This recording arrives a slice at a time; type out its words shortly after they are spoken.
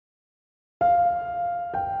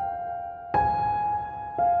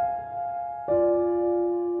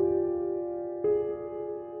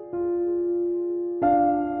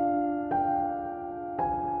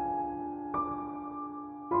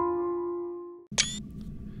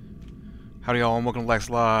Howdy y'all, and welcome to Lex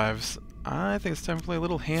Lives. I think it's time to play a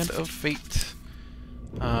little Hand of Fate.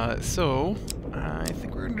 So, I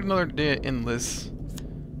think we're going to do another day at Endless.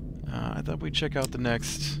 I thought we'd check out the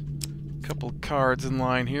next couple cards in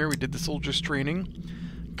line here. We did the Soldier's Training.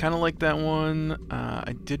 Kind of like that one.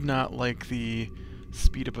 I did not like the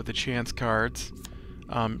Speed Up with the Chance cards.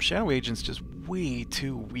 Shadow Agent's just way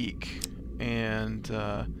too weak, and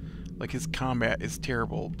like his combat is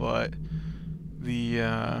terrible, but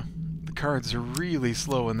the cards are really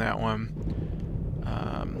slow in that one.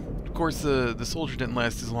 Of course, the Soldier didn't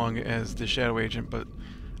last as long as the Shadow Agent, but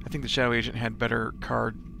I think the Shadow Agent had better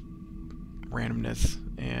card randomness.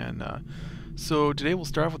 And so today we'll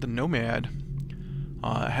start off with the Nomad.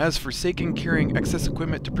 Has forsaken carrying excess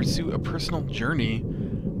equipment to pursue a personal journey.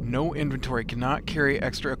 No inventory, cannot carry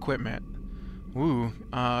extra equipment. Ooh,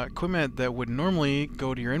 equipment that would normally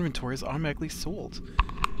go to your inventory is automatically sold.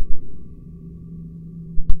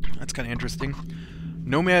 That's kind of interesting.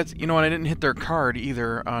 Nomads, you know what, I didn't hit their card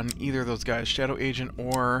either on either of those guys, Shadow Agent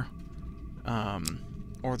or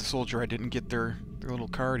the Soldier. I didn't get their little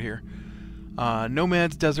card here.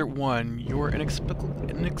 Nomads Desert 1, you're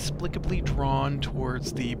inexplicably drawn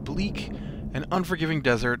towards the bleak and unforgiving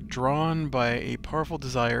desert, drawn by a powerful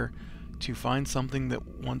desire to find something that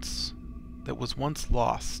was once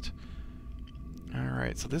lost.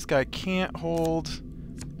 Alright, so this guy can't hold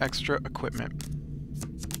extra equipment.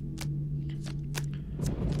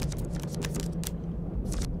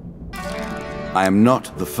 I am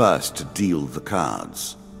not the first to deal the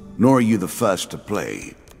cards, nor are you the first to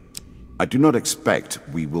play. I do not expect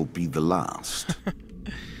we will be the last.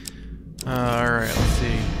 Alright, let's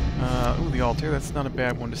see. Ooh, the altar, that's not a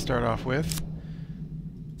bad one to start off with.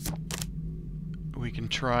 We can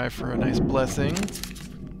try for a nice blessing.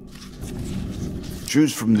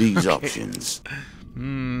 Choose from these options.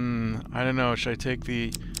 I don't know, should I take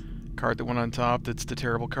the card that went on top that's the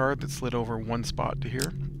terrible card that slid over one spot to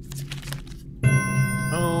here?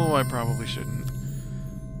 Oh, I probably shouldn't.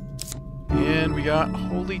 And we got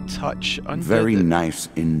Holy Touch. Undead Very nice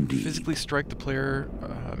indeed. Physically strike the player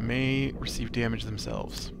may receive damage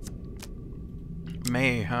themselves.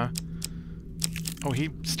 May, huh? Oh, he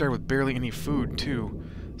started with barely any food, too.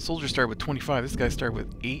 Soldier started with 25. This guy started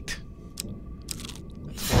with 8.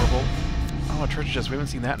 That's horrible. Oh, a treasure chest. We haven't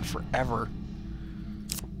seen that in forever.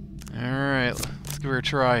 Alright, let's give her a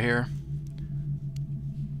try here.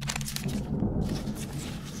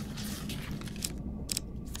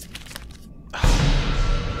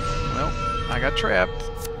 Well, I got trapped.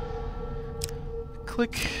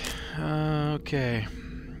 Click. Okay.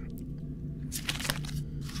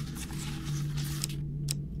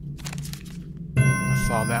 I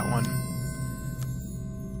saw that one.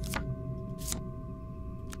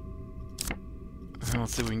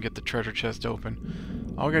 Let's see if we can get the treasure chest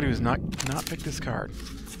open. All we gotta do is not pick this card.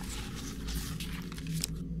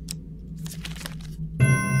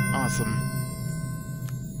 Awesome.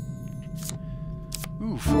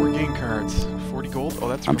 Ooh, 4 game cards. 40 gold. Oh,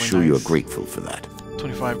 that's really nice. I'm sure you're grateful for that.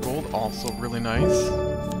 25 gold, also really nice.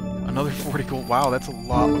 Another 40 gold. Wow, that's a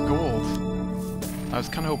lot of gold. I was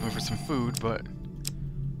kind of hoping for some food, but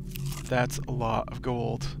that's a lot of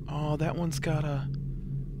gold. Oh, that one's got a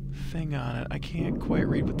thing on it. I can't quite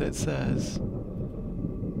read what that says.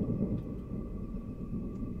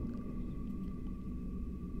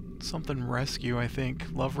 Something rescue, I think.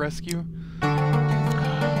 Love rescue?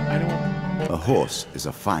 I don't... A horse is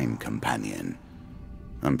a fine companion.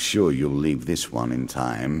 I'm sure you'll leave this one in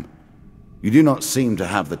time. You do not seem to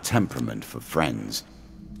have the temperament for friends,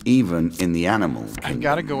 even in the animal kingdom. I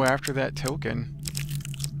gotta go after that token.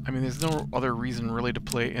 I mean, there's no other reason really to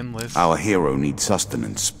play Endless. Our hero needs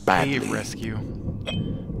sustenance badly. Cave rescue.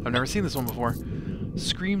 I've never seen this one before.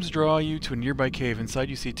 Screams draw you to a nearby cave. Inside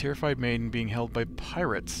you see a terrified maiden being held by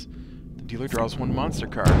pirates. The dealer draws 1 monster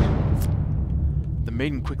card. The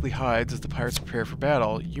maiden quickly hides as the pirates prepare for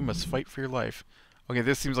battle. You must fight for your life. Okay,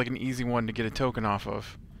 this seems like an easy one to get a token off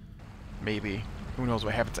of. Maybe. Who knows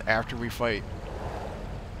what happens after we fight.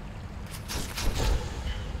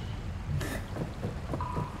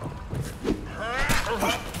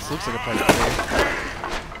 This looks like a pirate cave.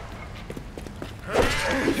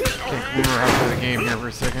 Can't remember how to play the game here for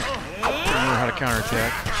a second. Remember how to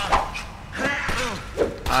counterattack.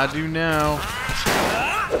 I do now.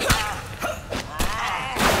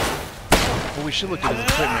 Well, we should look at his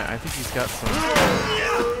equipment. I think he's got some,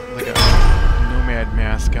 like a Nomad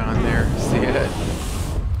mask on there. See it?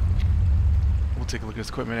 We'll take a look at his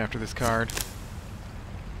equipment after this card.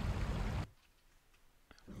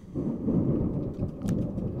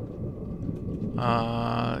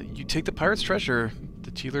 You take the pirate's treasure.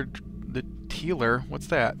 The healer. What's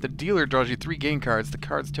that? The dealer draws you 3 game cards. The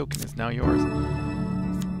card's token is now yours.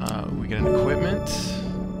 We get an equipment.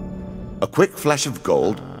 A quick flash of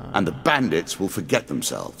gold, and the bandits will forget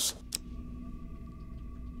themselves.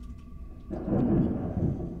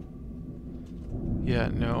 Yeah,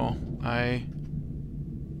 no, Are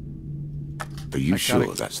you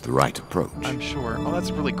sure that's the right approach? I'm sure. Oh,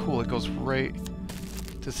 that's really cool. It goes right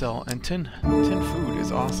to sell. And 10 food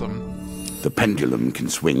is awesome. The pendulum can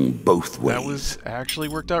swing both ways. That was actually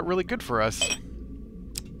worked out really good for us.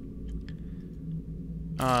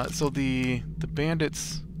 So the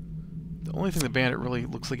bandits... The only thing the bandit really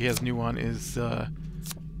looks like he has new on is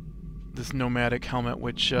this nomadic helmet,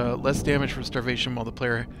 which less damage from starvation while the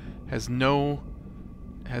player has no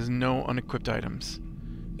unequipped items.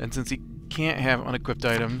 And since he can't have unequipped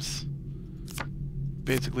items,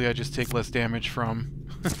 basically I just take less damage from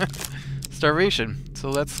starvation.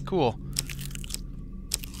 So that's cool.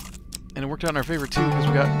 And it worked out in our favor too, because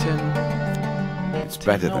we got 10. It's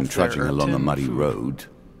better than trudging along a muddy road.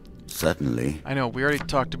 Certainly. I know, we already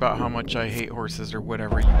talked about how much I hate horses or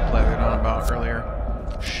whatever you blathered on about earlier.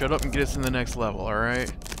 Shut up and get us in the next level,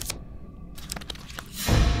 alright?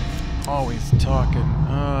 Always talking.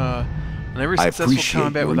 In every successful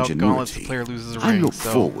combat without gauntlets, the player loses a ring. I look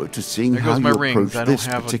forward to seeing how you approach this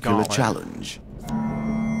particular challenge.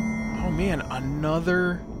 Oh man,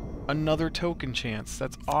 another token chance.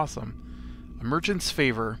 That's awesome. A merchant's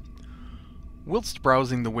favor. Whilst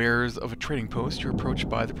browsing the wares of a trading post, you're approached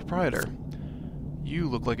by the proprietor. You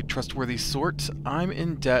look like a trustworthy sort. I'm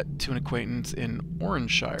in debt to an acquaintance in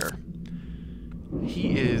Oranshire.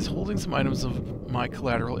 He is holding some items of my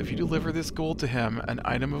collateral. If you deliver this gold to him, an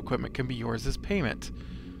item of equipment can be yours as payment.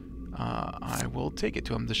 I will take it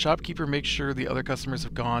to him. The shopkeeper makes sure the other customers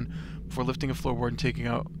have gone before lifting a floorboard and taking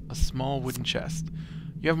out a small wooden chest.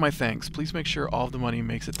 You have my thanks. Please make sure all of the money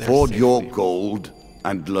makes it there Hoard safely. your gold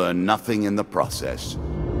and learn nothing in the process.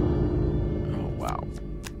 Oh, wow.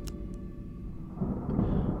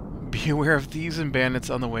 Be aware of thieves and bandits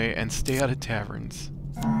on the way and stay out of taverns.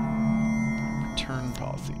 Return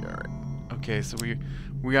policy, alright. Okay, so we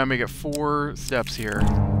gotta make it 4 steps here.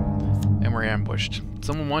 And we're ambushed.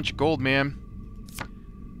 Someone wants your gold, man.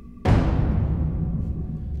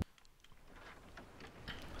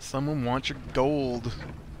 Someone wants your gold.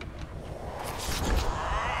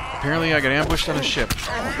 Apparently I got ambushed on a ship.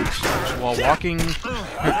 While walking to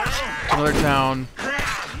another town,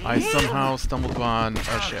 I somehow stumbled upon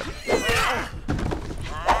a ship.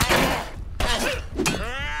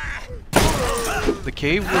 The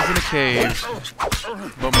cave was in a cave,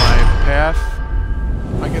 but my path,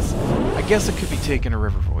 I guess it could be taking a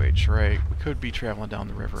river voyage, right? We could be traveling down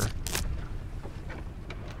the river.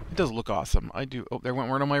 It does look awesome. I do. Oh, there went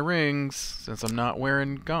one of my rings, since I'm not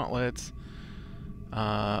wearing gauntlets.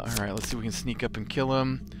 Alright, let's see if we can sneak up and kill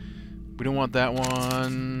him. We don't want that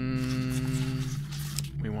one.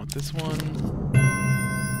 We want this one.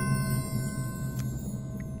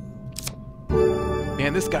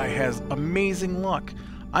 Man, this guy has amazing luck.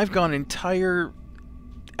 I've gone entire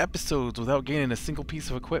episodes without gaining a single piece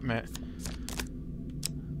of equipment.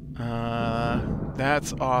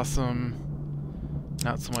 That's awesome.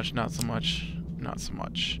 Not so much, not so much, not so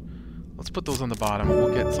much. Let's put those on the bottom.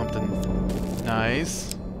 We'll get something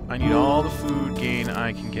nice. I need all the food gain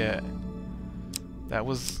I can get. That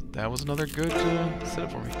was another good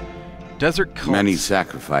setup for me. Desert cult. Many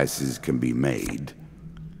sacrifices can be made,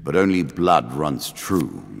 but only blood runs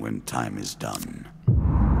true when time is done.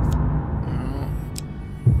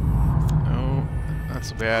 No, not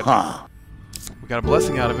so bad. Huh. We got a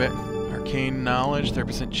blessing out of it. Arcane knowledge,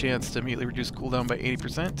 30% chance to immediately reduce cooldown by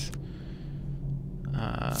 80%.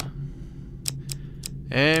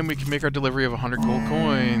 And we can make our delivery of 100 gold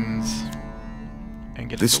coins. And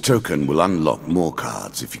get this token will unlock more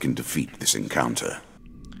cards if you can defeat this encounter.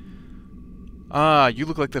 Ah, you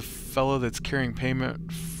look like the fellow that's carrying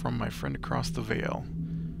payment from my friend across the veil.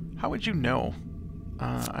 How would you know?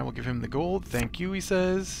 I will give him the gold. Thank you, he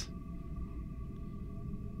says.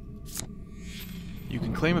 You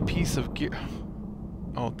can claim a piece of gear.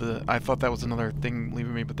 Oh, I thought that was another thing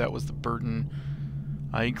leaving me, but that was the burden.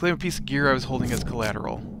 You can claim a piece of gear I was holding as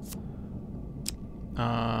collateral.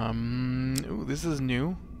 Ooh, this is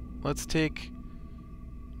new. Let's take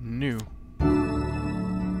new.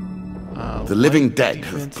 The living dead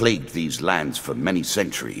have plagued these lands for many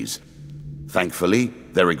centuries. Thankfully,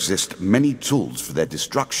 there exist many tools for their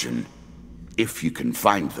destruction, if you can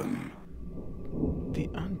find them. The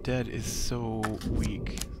undead is so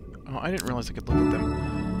weak. Oh, I didn't realize I could look at them.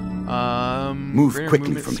 Move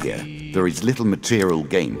quickly from here. There is little material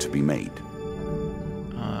gain to be made.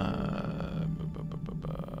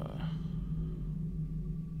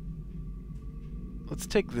 let's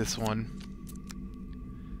take this one.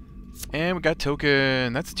 And we got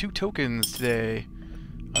token. That's 2 tokens today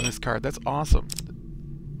on this card. That's awesome.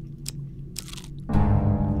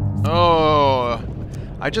 Oh,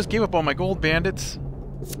 I just gave up all my gold, bandits.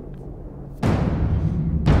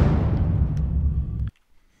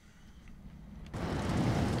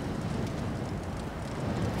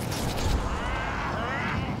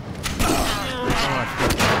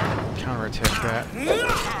 Counterattack that.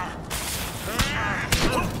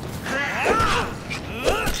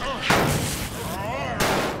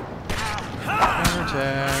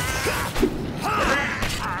 Counterattack.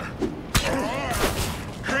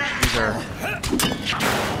 These are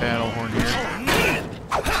battle horn here.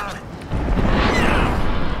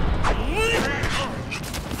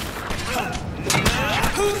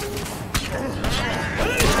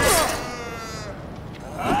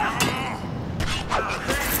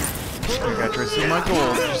 I got to see my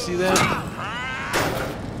gold. Did you see that?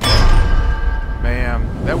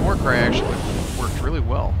 Bam. That war cry actually worked really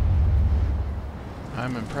well.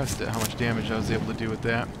 I'm impressed at how much damage I was able to do with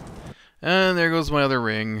that. And there goes my other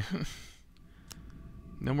ring.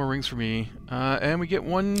 No more rings for me. And we get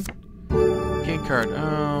 1 gain card.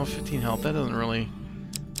 Oh, 15 health. That doesn't really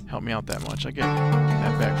help me out that much. I get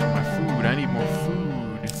that back from my food. I need more food.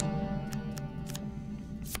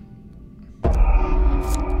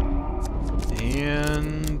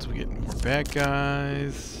 And we get more bad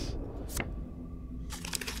guys.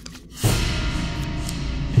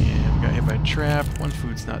 And we got hit by a trap. 1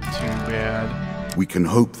 food's not too bad. We can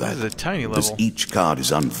hope that, this is a tiny level, as each card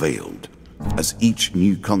is unveiled, as each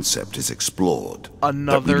new concept is explored,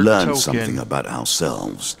 another that we learn token. something about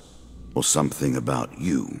ourselves, or something about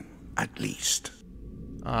you, at least.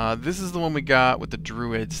 This is the one we got with the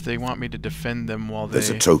druids. They want me to defend them while they There's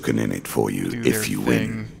a token in it for you do if their you thing.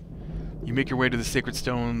 win. You make your way to the sacred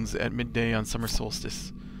stones at midday on summer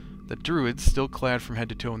solstice. The druids, still clad from head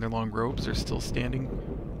to toe in their long robes,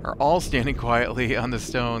 are all standing quietly on the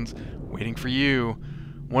stones, waiting for you.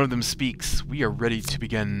 One of them speaks. We are ready to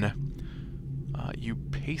begin. You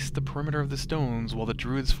pace the perimeter of the stones while the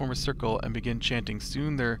druids form a circle and begin chanting.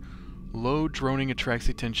 Soon their low droning attracts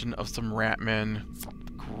the attention of some ratmen.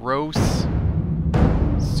 Gross.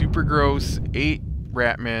 Super gross. 8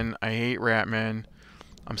 ratmen. I hate ratmen.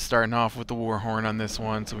 I'm starting off with the war horn on this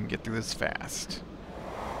one so we can get through this fast.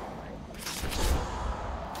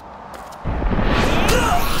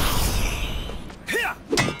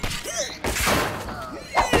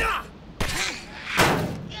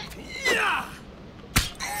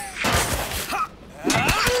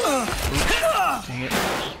 Dang it.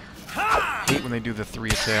 I hate when they do the 3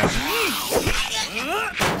 attack.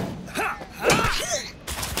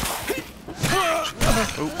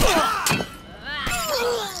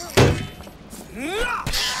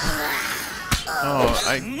 Oh,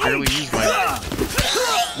 I barely used my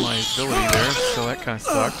ability there, so that kind of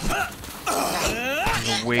sucked. It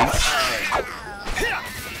was a waste.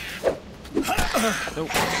 Nope.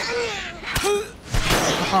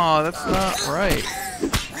 Oh, that's not right.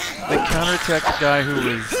 They counterattacked the guy who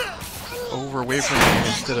was over away from me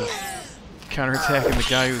instead of counterattacking the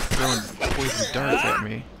guy who was throwing poison darts at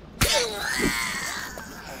me.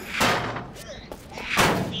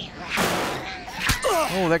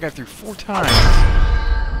 Oh, that got through 4 times. I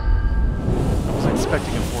wasn't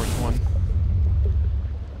expecting a 4th one.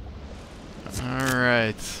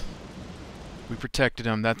 Alright. We protected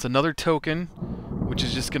him. That's another token, which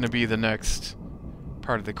is just going to be the next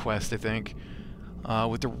part of the quest, I think.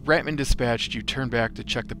 With the Ratmen dispatched, you turn back to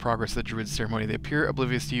check the progress of the Druid ceremony. They appear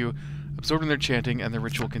oblivious to you, absorbed in their chanting, and the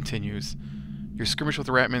ritual continues. Your skirmish with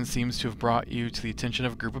the Ratmen seems to have brought you to the attention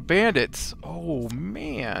of a group of bandits. Oh,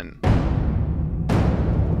 man.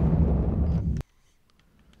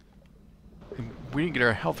 We didn't get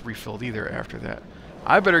our health refilled either after that.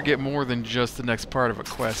 I better get more than just the next part of a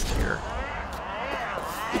quest here.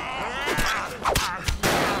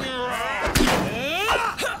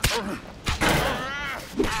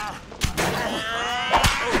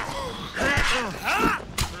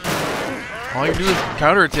 All you do is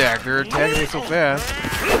counterattack. They're attacking me so fast.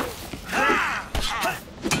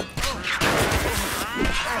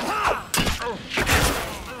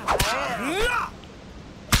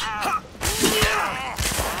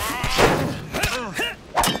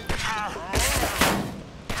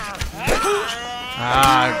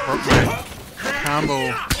 Ah, I broke my combo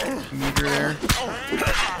meter there.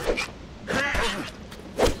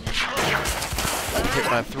 Hit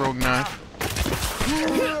by a throwing knife.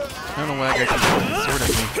 I don't know why that guy keeps throwing his sword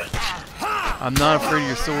at me. I'm not afraid of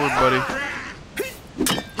your sword, buddy.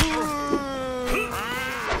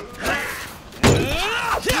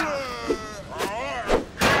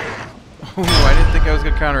 I didn't think I was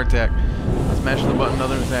going to counterattack. Let's mash the button,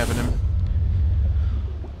 nothing's happening.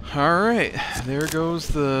 Alright, there goes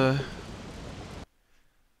the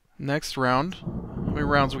next round. How many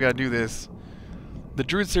rounds we gotta do this? The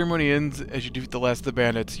druid ceremony ends as you defeat the last of the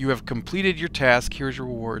bandits. You have completed your task. Here's your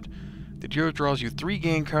reward. The druid draws you 3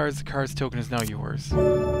 game cards. The card's token is now yours.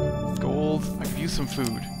 Gold. I could use some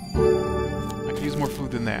food. I could use more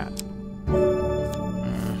food than that.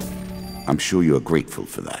 I'm sure you are grateful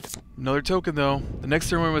for that. Another token, though. The next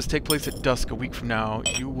ceremony must take place at dusk a week from now.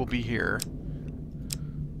 You will be here.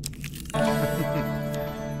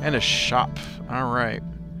 And a shop. Alright.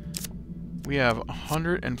 We have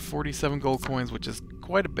 147 gold coins, which is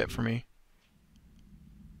quite a bit for me.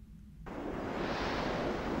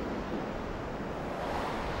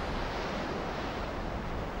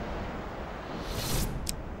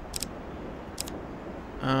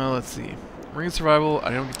 Let's see. Ring of Survival,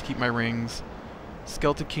 I don't get to keep my rings.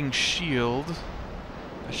 Skeleton King Shield.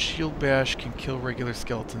 A shield bash can kill regular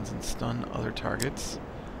skeletons and stun other targets.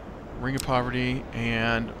 Ring of Poverty,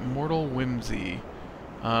 and Mortal Whimsy,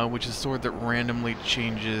 which is a sword that randomly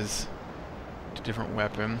changes to different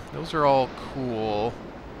weapon. Those are all cool.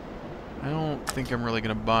 I don't think I'm really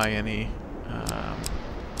going to buy any.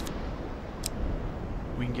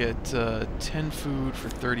 We can get 10 food for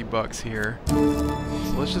 30 bucks here.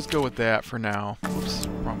 So let's just go with that for now. Oops,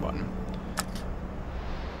 wrong button.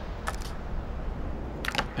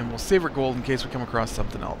 And we'll save our gold in case we come across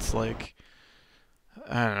something else, like...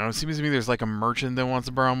 I don't know, it seems to me there's like a merchant that wants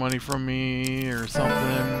to borrow money from me or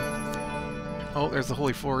something. Oh, there's the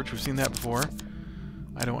Holy Forge. We've seen that before.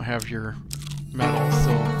 I don't have your metal,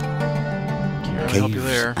 so can't really help you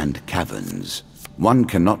there. And caverns. One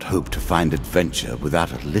cannot hope to find adventure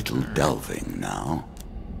without a little delving now.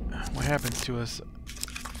 What happens to us?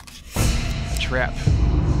 A trap.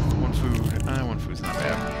 1 food. 1 food's not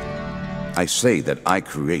bad. I say that I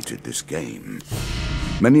created this game.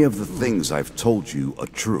 Many of the things I've told you are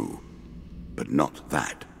true, but not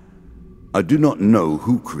that. I do not know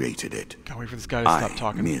who created it. Can't wait for this guy to stop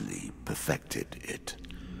talking. I merely perfected it.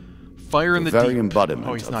 Fire in the very deep.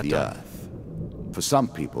 embodiment he's of not the done. earth. For some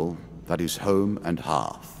people, that is home and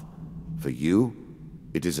hearth. For you,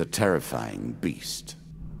 it is a terrifying beast.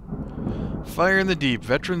 Fire in the deep.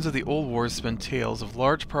 Veterans of the old wars spin tales of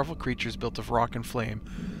large, powerful creatures built of rock and flame.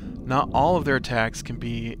 Not all of their attacks can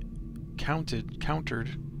be countered,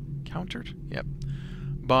 yep,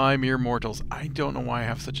 by mere mortals. I don't know why I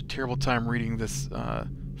have such a terrible time reading this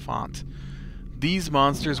font. These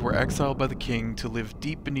monsters were exiled by the king to live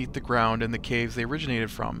deep beneath the ground in the caves they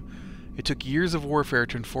originated from. It took years of warfare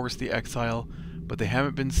to enforce the exile, but they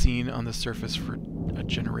haven't been seen on the surface for a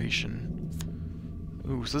generation.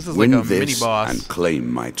 Ooh, so this is like a mini-boss. And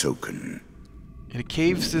claim my token. In a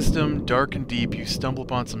cave system, dark and deep, you stumble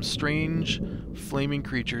upon some strange, flaming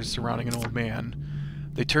creatures surrounding an old man.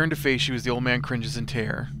 They turn to face you as the old man cringes in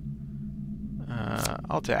terror.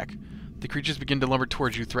 I'll attack. The creatures begin to lumber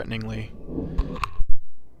towards you threateningly.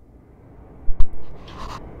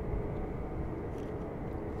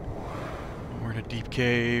 We're in a deep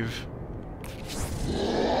cave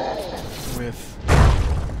with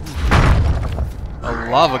a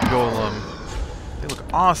lava golem. They look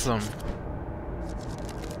awesome.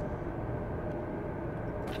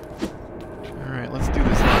 Alright, let's do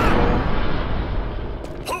this lava golem.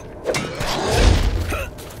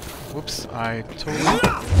 Whoops, I totally...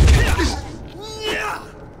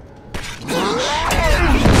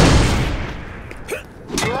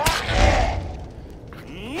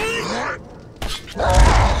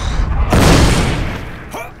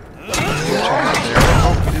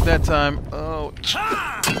 that time. Oh.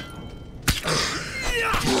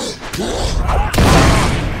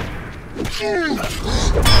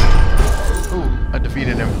 Ooh, I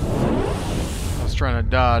defeated him. I was trying to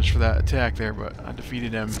dodge for that attack there, but I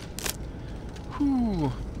defeated him.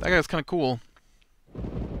 Whew. That guy was kind of cool.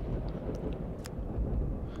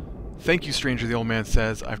 Thank you, stranger, the old man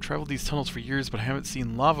says. I've traveled these tunnels for years, but I haven't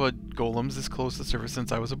seen lava golems this close to the surface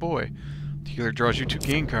since I was a boy. The healer draws you 2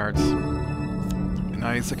 game cards.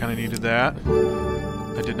 Nice, I kind of needed that.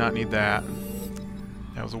 I did not need that.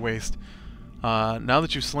 That was a waste. Now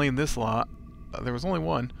that you've slain this lot, there was only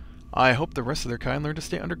one. I hope the rest of their kind learn to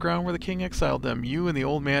stay underground where the king exiled them. You and the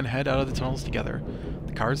old man head out of the tunnels together.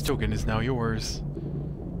 The card's token is now yours.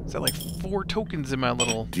 Is that like 4 tokens in my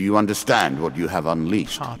little... Do you understand what you have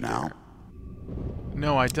unleashed now? There?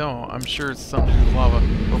 No, I don't. I'm sure it's something to do with lava.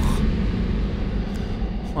 Ugh.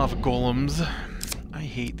 Lava golems. I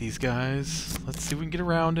hate these guys. Let's see if we can get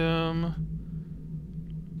around him.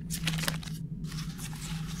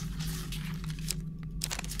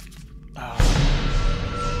 Oh.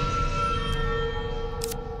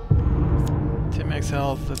 max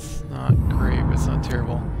health. That's not great, but it's not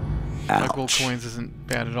terrible. Ouch. My gold coins isn't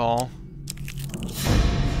bad at all.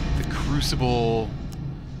 The Crucible...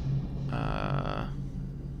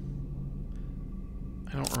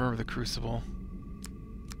 I don't remember the Crucible.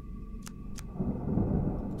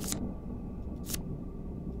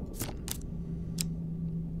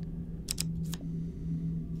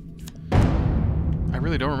 I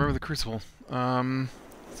really don't remember the Crucible. Seems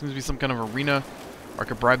to be some kind of arena, or I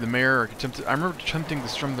could bribe the mayor, or I could attempt to, I remember attempting to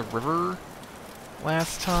strum the river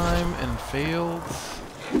last time and failed.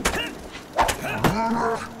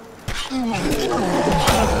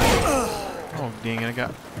 Oh dang it, I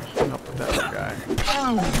got hung up with that other guy.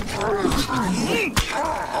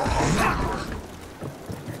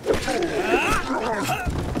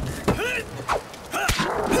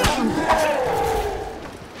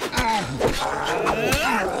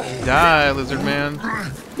 Die, lizard man.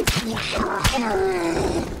 I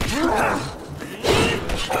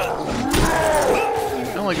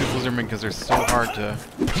don't like these lizard men because they're so hard to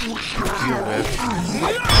deal with.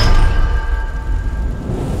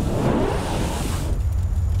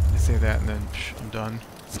 I say that and then I'm done.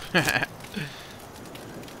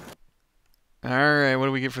 Alright, what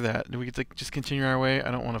do we get for that? Do we get to just continue our way?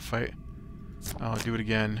 I don't want to fight. I'll do it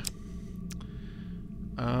again.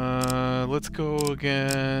 Let's go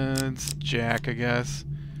against Jack, I guess.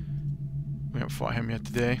 We haven't fought him yet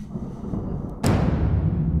today.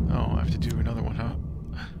 Oh, I have to do another one, huh?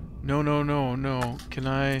 No, no, no, no. Can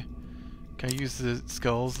I use the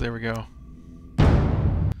skulls? There we go.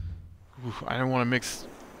 Ooh, I don't want to mix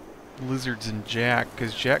lizards and Jack,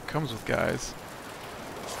 because Jack comes with guys.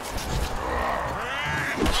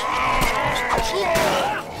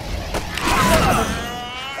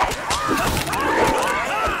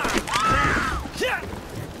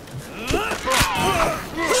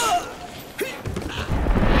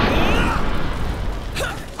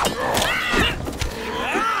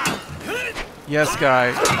 Yes,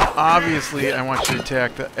 guy. Obviously, I want you to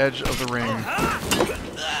attack the edge of the ring.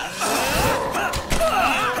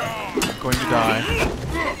 Going to die.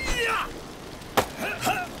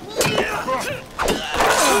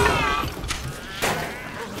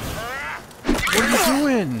 What are you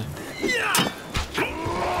doing?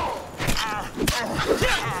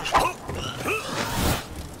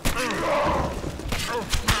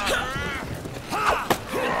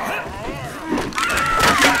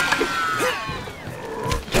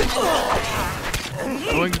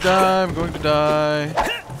 I'm going to die, I'm going to die.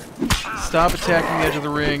 Stop attacking the edge of the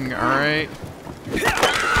ring, alright? There we go.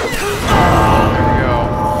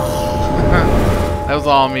 That was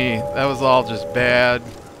all me. That was all just bad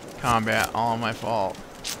combat. All my fault.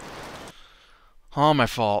 All my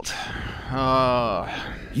fault.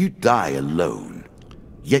 You die alone,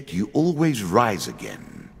 yet you always rise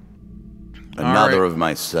again. Another of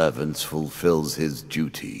my servants fulfills his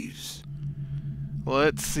duties.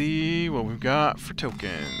 Let's see what we've got for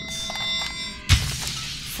tokens.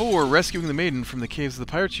 For rescuing the maiden from the caves of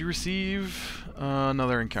the pirates, you receive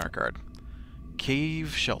another encounter card.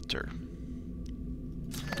 Cave Shelter.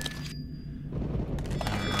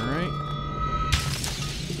 Alright.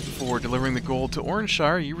 For delivering the gold to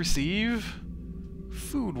Orangeshire, you receive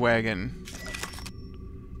Food Wagon.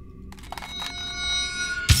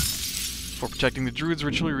 For protecting the druids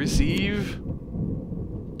ritual, you receive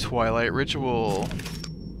Twilight Ritual.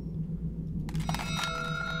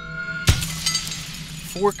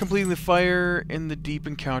 For completing the fire in the deep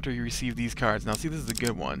encounter, you receive these cards. Now, see, this is a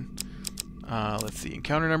good one. Let's see.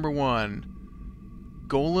 Encounter number 1.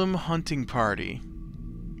 Golem Hunting Party.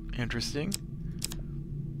 Interesting.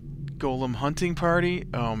 Golem Hunting Party.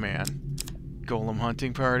 Oh, man. Golem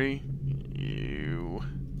Hunting Party. Ew.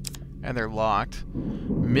 And they're locked.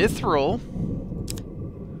 Mithril.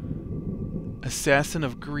 Assassin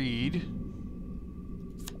of Greed.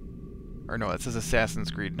 Or no, it says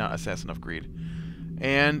Assassin's Greed, not Assassin of Greed.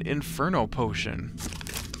 And Inferno Potion.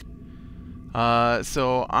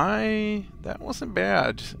 So that wasn't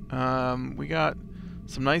bad. We got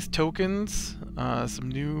some nice tokens, some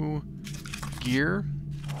new gear,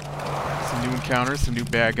 some new encounters, some new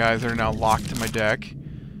bad guys that are now locked in my deck.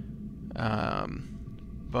 Yeah,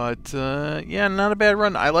 not a bad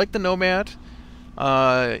run. I like the Nomad.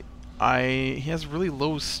 He has really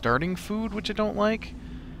low starting food, which I don't like.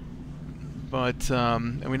 But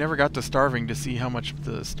and we never got to starving to see how much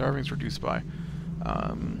the starving's reduced by.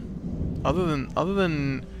 Other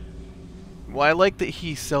than, well, I like that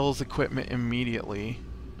he sells equipment immediately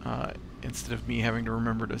instead of me having to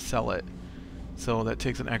remember to sell it. So that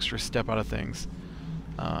takes an extra step out of things.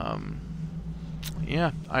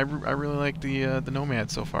 Yeah, I really like the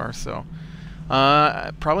Nomad so far. So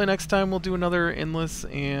Probably next time we'll do another endless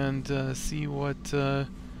and see what the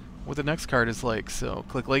next card is like. So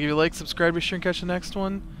click like if you like, subscribe, be sure and catch the next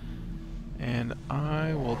one. And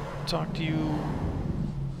I will talk to you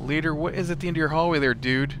later. What is at the end of your hallway there,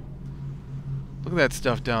 dude? Look at that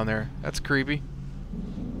stuff down there. That's creepy.